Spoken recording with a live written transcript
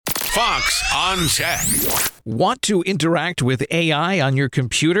Fox on Tech. Want to interact with AI on your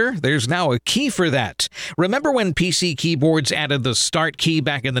computer? There's now a key for that. Remember when PC keyboards added the Start key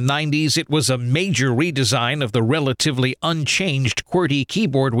back in the 90s? It was a major redesign of the relatively unchanged QWERTY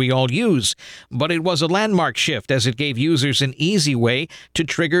keyboard we all use. But it was a landmark shift as it gave users an easy way to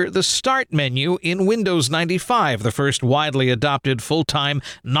trigger the Start menu in Windows 95, the first widely adopted full-time,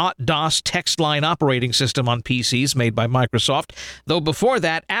 not DOS text line operating system on PCs made by Microsoft. Though before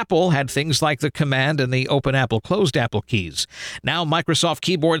that, Apple had things like the Command and the Open Apple, Closed Apple keys. Now Microsoft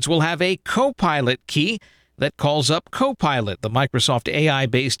keyboards will have a Copilot key that calls up Copilot, the Microsoft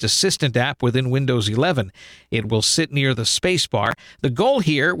AI-based assistant app within Windows 11. It will sit near the spacebar. The goal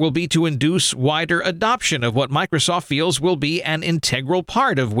here will be to induce wider adoption of what Microsoft feels will be an integral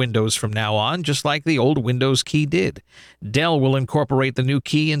part of Windows from now on, just like the old Windows key did. Dell will incorporate the new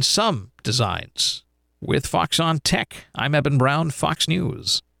key in some designs. With Fox on Tech, I'm Eben Brown, Fox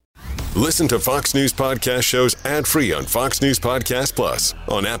News. Listen to Fox News Podcast shows ad-free on Fox News Podcast Plus,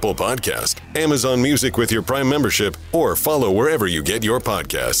 on Apple Podcast, Amazon Music with your Prime membership, or follow wherever you get your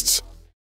podcasts.